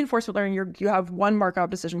reinforcement learning you have one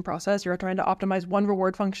Markov decision process. You're trying to optimize one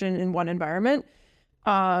reward function in one environment.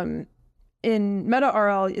 In meta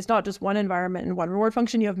RL, it's not just one environment and one reward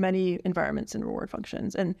function. You have many environments and reward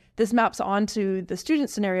functions, and this maps onto the student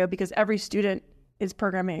scenario because every student is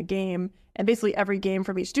programming a game, and basically every game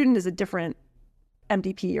from each student is a different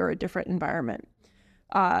MDP or a different environment.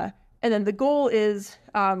 And then the goal is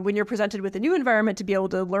when you're presented with a new environment to be able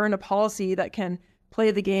to learn a policy that can play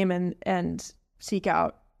the game and seek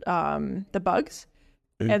out the bugs.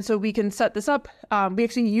 And so we can set this up. We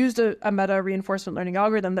actually used a meta reinforcement learning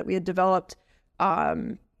algorithm that we had developed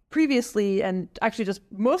previously and actually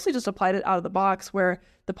mostly just applied it out of the box where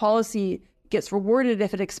the policy gets rewarded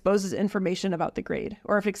if it exposes information about the grade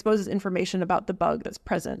or if it exposes information about the bug that's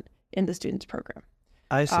present in the student's program.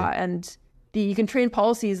 I see. And you can train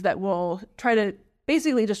policies that will try to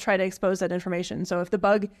expose that information. So if the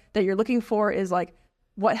bug that you're looking for is like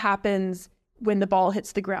what happens when the ball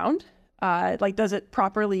hits the ground, like does it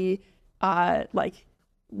properly like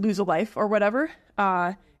lose a life or whatever?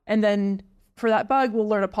 And then for that bug, we'll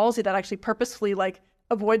learn a policy that actually purposefully like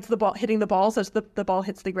avoids the ball hitting the ball such that the ball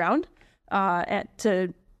hits the ground and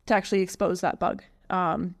to actually expose that bug.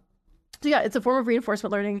 So yeah, it's a form of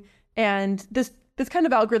reinforcement learning, and this kind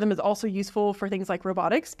of algorithm is also useful for things like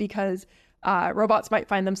robotics because robots might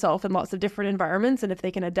find themselves in lots of different environments, and if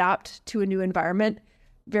they can adapt to a new environment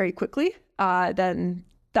very quickly, then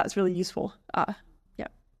that's really useful. Yeah.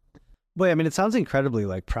 Boy, I mean, it sounds incredibly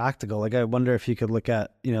like practical. Like, I wonder if you could look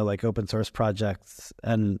at, like open source projects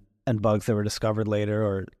and bugs that were discovered later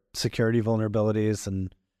or security vulnerabilities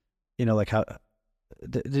and, like how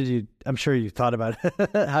did you, I'm sure you thought about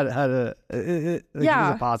how to, is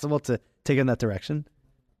it possible to take in that direction?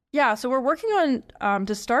 Yeah. So we're working on,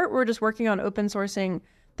 to start, we're just working on open sourcing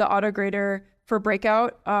the autograder for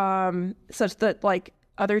Breakout, such that like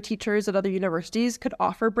other teachers at other universities could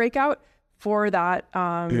offer Breakout for that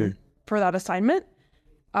assignment.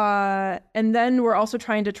 And then we're also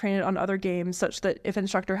trying to train it on other games such that if an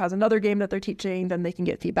instructor has another game that they're teaching, then they can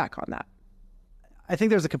get feedback on that. I think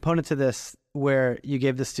there's a component to this where you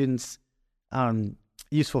gave the students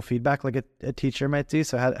useful feedback like a teacher might do.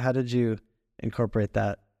 So how did you incorporate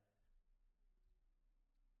that?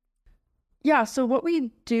 Yeah, so what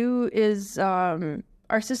we do is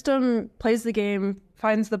our system plays the game,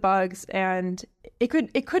 finds the bugs, and it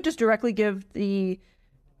could just directly give the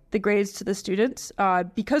grades to the students.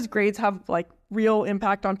 Because grades have like real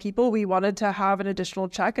impact on people, we wanted to have an additional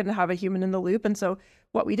check and have a human in the loop. And so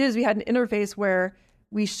what we did is we had an interface where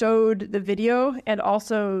we showed the video and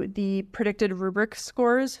also the predicted rubric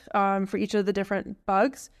scores for each of the different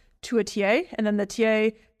bugs to a TA. And then the TA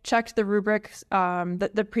checked the rubrics,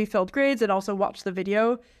 the pre-filled grades, and also watched the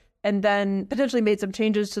video, and then potentially made some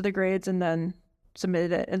changes to the grades and then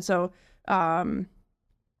submitted it. And so, overall,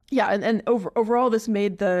 this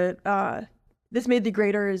made the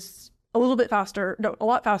graders a lot faster,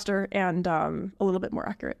 and a little bit more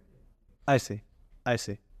accurate. I see.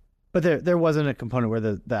 But there wasn't a component where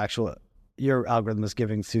the actual your algorithm was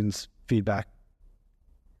giving students feedback.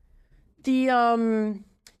 So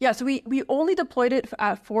we only deployed it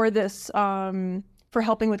for this for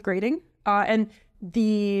helping with grading, and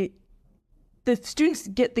the students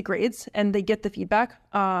get the grades and they get the feedback.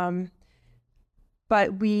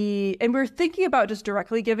 But we're thinking about just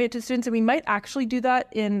directly giving it to students, and we might actually do that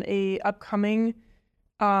in a upcoming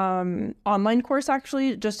online course.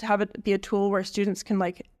 Actually, just have it be a tool where students can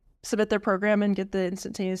like submit their program and get the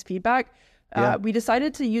instantaneous feedback. Yeah. We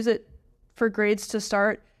decided to use it for grades to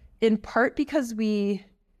start, in part because we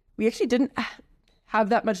actually didn't have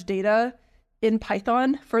that much data in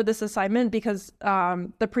Python for this assignment because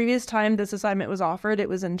the previous time this assignment was offered, it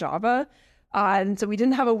was in Java. And so we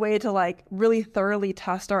didn't have a way to like really thoroughly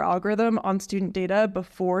test our algorithm on student data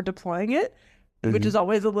before deploying it, which is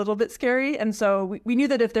always a little bit scary. And so we knew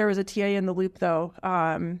that if there was a TA in the loop though,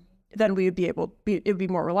 then we would it would be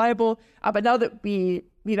more reliable. But now that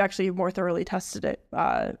we've actually more thoroughly tested it,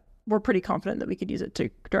 we're pretty confident that we could use it to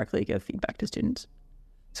directly give feedback to students.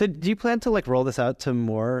 So do you plan to like roll this out to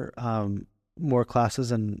more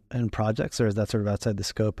classes and projects, or is that sort of outside the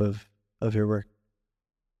scope of your work?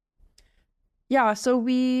 Yeah, so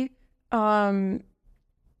we are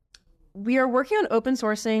working on open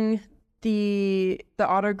sourcing the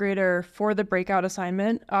auto grader for the breakout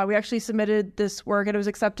assignment. We actually submitted this work and it was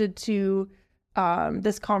accepted to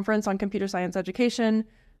this conference on computer science education.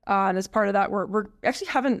 And as part of that, we're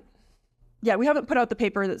actually we haven't put out the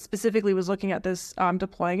paper that specifically was looking at this,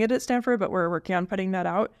 deploying it at Stanford, but we're working on putting that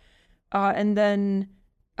out. And then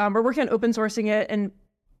we're working on open sourcing it, and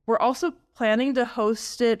we're also planning to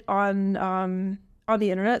host it on the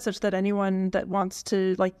internet, such that anyone that wants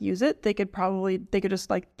to like use it, they could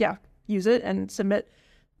just use it and submit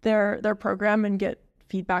their program and get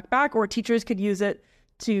feedback back, or teachers could use it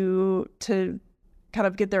to kind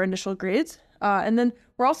of get their initial grades. And then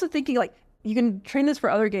we're also thinking like you can train this for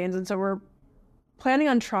other games, and so we're planning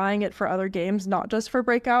on trying it for other games, not just for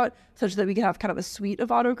Breakout, such that we can have kind of a suite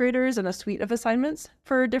of auto graders and a suite of assignments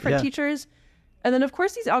for different teachers. And then, of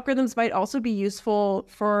course, these algorithms might also be useful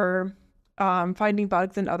for finding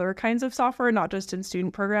bugs in other kinds of software, not just in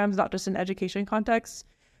student programs, not just in education contexts.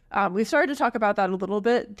 We've started to talk about that a little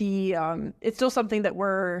bit. It's still something that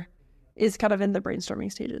is kind of in the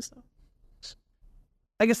brainstorming stages.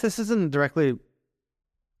 I guess this isn't directly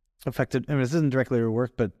affected. I mean, this isn't directly your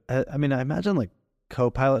work, but I mean, I imagine like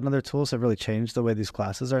Copilot and other tools have really changed the way these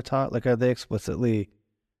classes are taught. Like, are they explicitly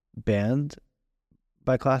banned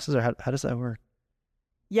by classes, or how does that work?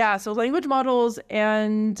 Yeah, so language models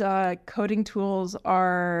and coding tools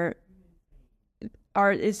it's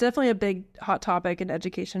definitely a big hot topic in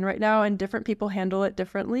education right now, and different people handle it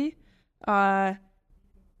differently.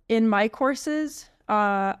 In my courses,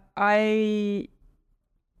 I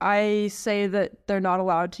say that they're not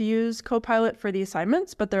allowed to use Copilot for the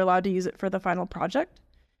assignments, but they're allowed to use it for the final project.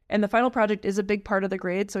 And the final project is a big part of the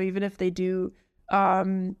grade. So even if they do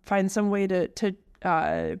find some way to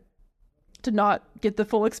not get the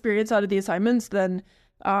full experience out of the assignments, then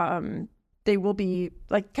they will be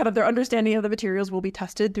like kind of their understanding of the materials will be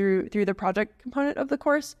tested through the project component of the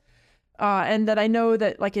course. And then I know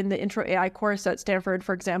that like in the Intro AI course at Stanford,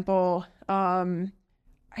 for example, I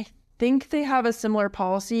think they have a similar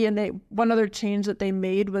policy, and one other change that they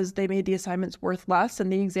made was they made the assignments worth less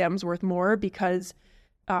and the exams worth more because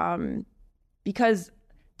there's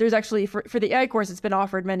actually for the AI course, it's been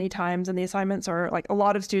offered many times, and the assignments are like a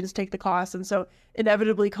lot of students take the class, and so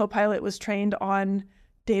inevitably Copilot was trained on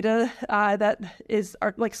data that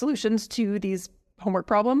are like solutions to these homework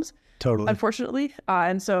problems. Totally. Unfortunately,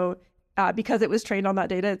 and so because it was trained on that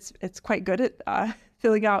data, it's quite good at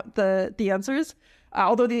filling out the answers.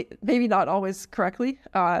 Although maybe not always correctly,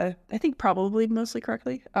 I think probably mostly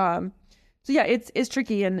correctly. So yeah, it's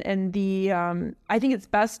tricky, and I think it's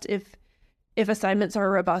best if assignments are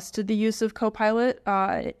robust to the use of Copilot,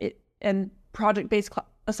 and project-based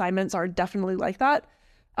assignments are definitely like that.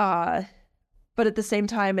 But at the same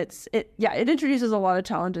time, it introduces a lot of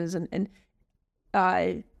challenges, and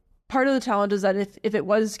part of the challenge is that if it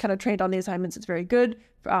was kind of trained on the assignments, it's very good.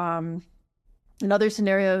 In other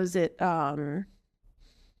scenarios,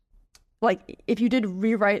 like if you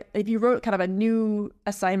wrote kind of a new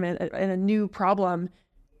assignment and a new problem,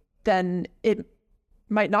 then it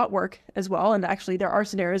might not work as well. And actually there are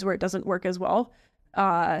scenarios where it doesn't work as well.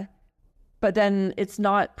 But then it's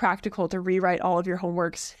not practical to rewrite all of your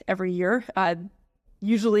homeworks every year.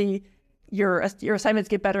 Usually your assignments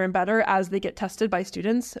get better and better as they get tested by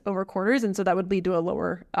students over quarters. And so that would lead to a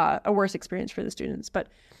worse experience for the students. But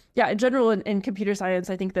yeah, in general, in computer science,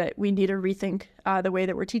 I think that we need to rethink the way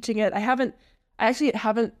that we're teaching it. I actually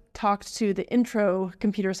haven't talked to the intro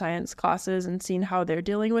computer science classes and seen how they're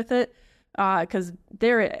dealing with it, because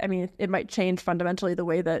it might change fundamentally the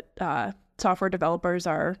way that software developers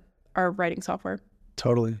are writing software.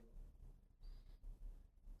 Totally.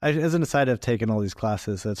 As an aside, I've taken all these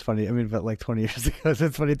classes, so it's funny. I mean, but like 20 years ago, so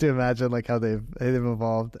it's funny to imagine like how they've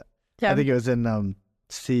evolved. Yeah. I think it was in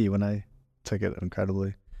C when I took it,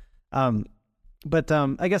 incredibly. But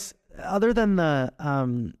I guess other than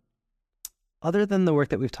the work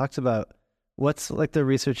that we've talked about, what's like the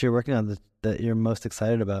research you're working on that you're most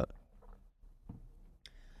excited about?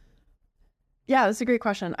 Yeah, that's a great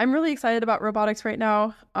question. I'm really excited about robotics right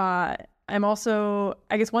now. I'm also,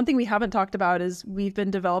 I guess one thing we haven't talked about is we've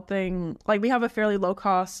been developing, like we have a fairly low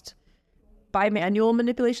cost bimanual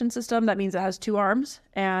manipulation system. That means it has 2 arms,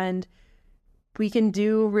 and we can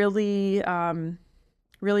do really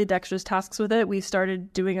dexterous tasks with it. We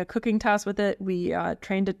started doing a cooking task with it. We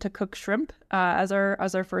trained it to cook shrimp as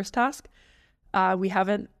our first task.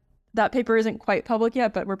 That paper isn't quite public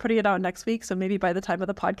yet, but we're putting it out next week. So maybe by the time of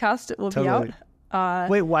the podcast, it will be out.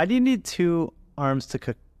 Wait, why do you need 2 arms to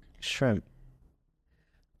cook shrimp?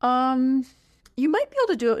 You might be able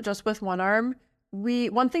to do it just with 1 arm. The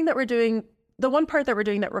one part that we're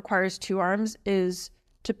doing that requires 2 arms is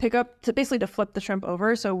basically to flip the shrimp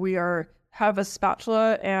over. So we have a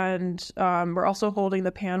spatula, and we're also holding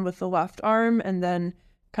the pan with the left arm and then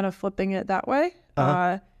kind of flipping it that way.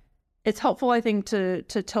 It's helpful, I think, to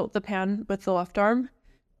tilt the pan with the left arm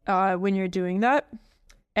when you're doing that.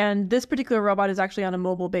 And this particular robot is actually on a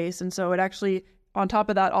mobile base, and so it actually, on top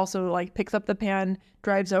of that, also like picks up the pan,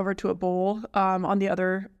 drives over to a bowl on the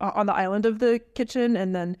island of the kitchen,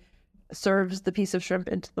 and then serves the piece of shrimp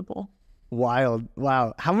into the bowl. Wild.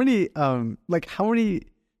 Wow. How many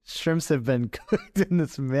shrimps have been cooked in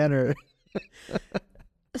this manner?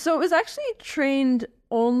 So it was actually trained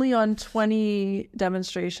only on 20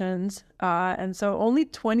 demonstrations. And so only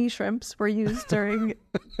 20 shrimps were used during,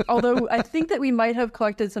 although I think that we might have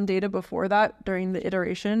collected some data before that during the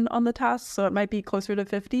iteration on the task. So it might be closer to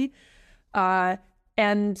 50.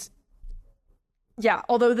 And yeah,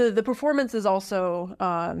 although the performance is also,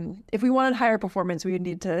 if we wanted higher performance, we would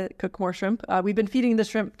need to cook more shrimp. We've been feeding the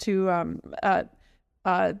shrimp to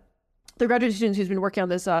the graduate student who's been working on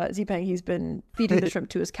this, Zipeng, he's been feeding the shrimp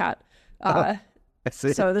to his cat. I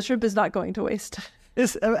see. So the shrimp is not going to waste.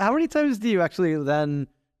 How many times do you actually then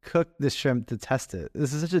cook the shrimp to test it?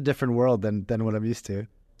 This is such a different world than what I'm used to.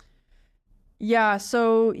 Yeah,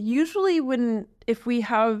 so usually if we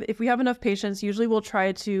have enough patients, usually we'll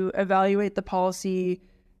try to evaluate the policy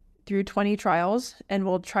through 20 trials, and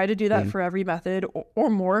we'll try to do that for every method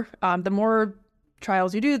or more. The more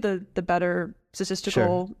trials you do, the better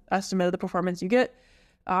statistical estimate of the performance you get.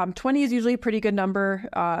 20 is usually a pretty good number.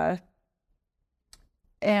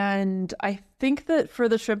 And I think that for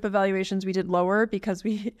the shrimp evaluations, we did lower because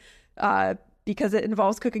because it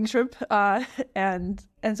involves cooking shrimp and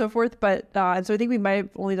so forth. But and so I think we might have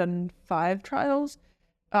only done 5 trials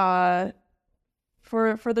for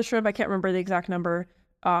the shrimp. I can't remember the exact number.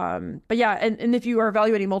 But yeah, and if you are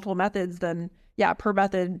evaluating multiple methods, then yeah, per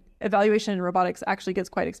method evaluation in robotics actually gets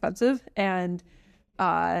quite expensive. And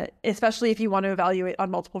especially if you want to evaluate on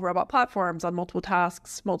multiple robot platforms, on multiple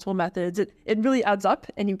tasks, multiple methods, it really adds up,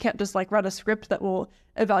 and you can't just like run a script that will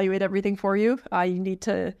evaluate everything for you. You need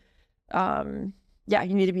to,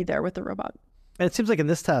 you need to be there with the robot. And it seems like in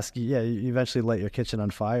this task, you eventually light your kitchen on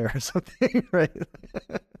fire or something, right?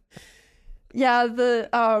 Yeah,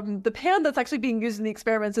 the pan that's actually being used in the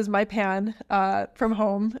experiments is my pan from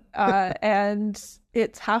home, and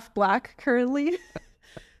it's half black currently.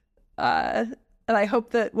 And I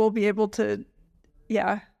hope that we'll be able to,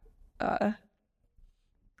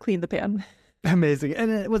 clean the pan. Amazing.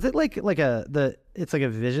 And was it it's like a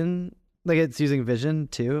vision, like it's using vision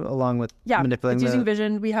too, along with manipulating it's using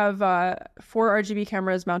vision. We have 4 RGB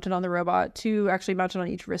cameras mounted on the robot, 2 actually mounted on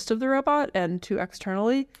each wrist of the robot, and 2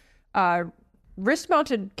 externally.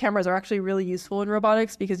 Wrist-mounted cameras are actually really useful in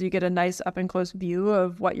robotics because you get a nice up-and-close view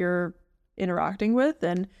of what you're interacting with,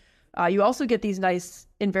 and you also get these nice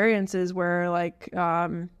invariances where, like,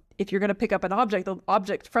 if you're going to pick up an object, the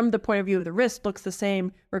object from the point of view of the wrist looks the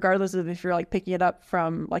same regardless of if you're like picking it up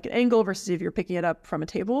from like an angle versus if you're picking it up from a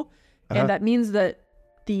table. And that means that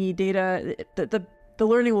the data, the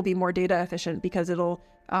learning will be more data efficient because it'll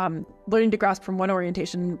learning to grasp from one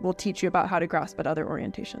orientation will teach you about how to grasp at other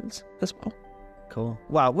orientations as well. Cool.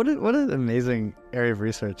 Wow, what an amazing area of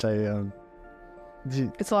research.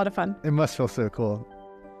 It's a lot of fun. It must feel so cool.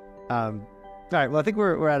 All right, well, I think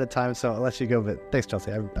we're out of time, so I'll let you go, but thanks,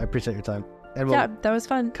 Chelsea. I appreciate your time. And that was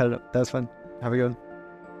fun. Cut it up. That was fun. Have a good one.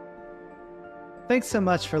 Thanks so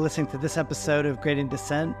much for listening to this episode of Gradient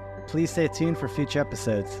Descent. Please stay tuned for future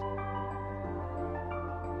episodes.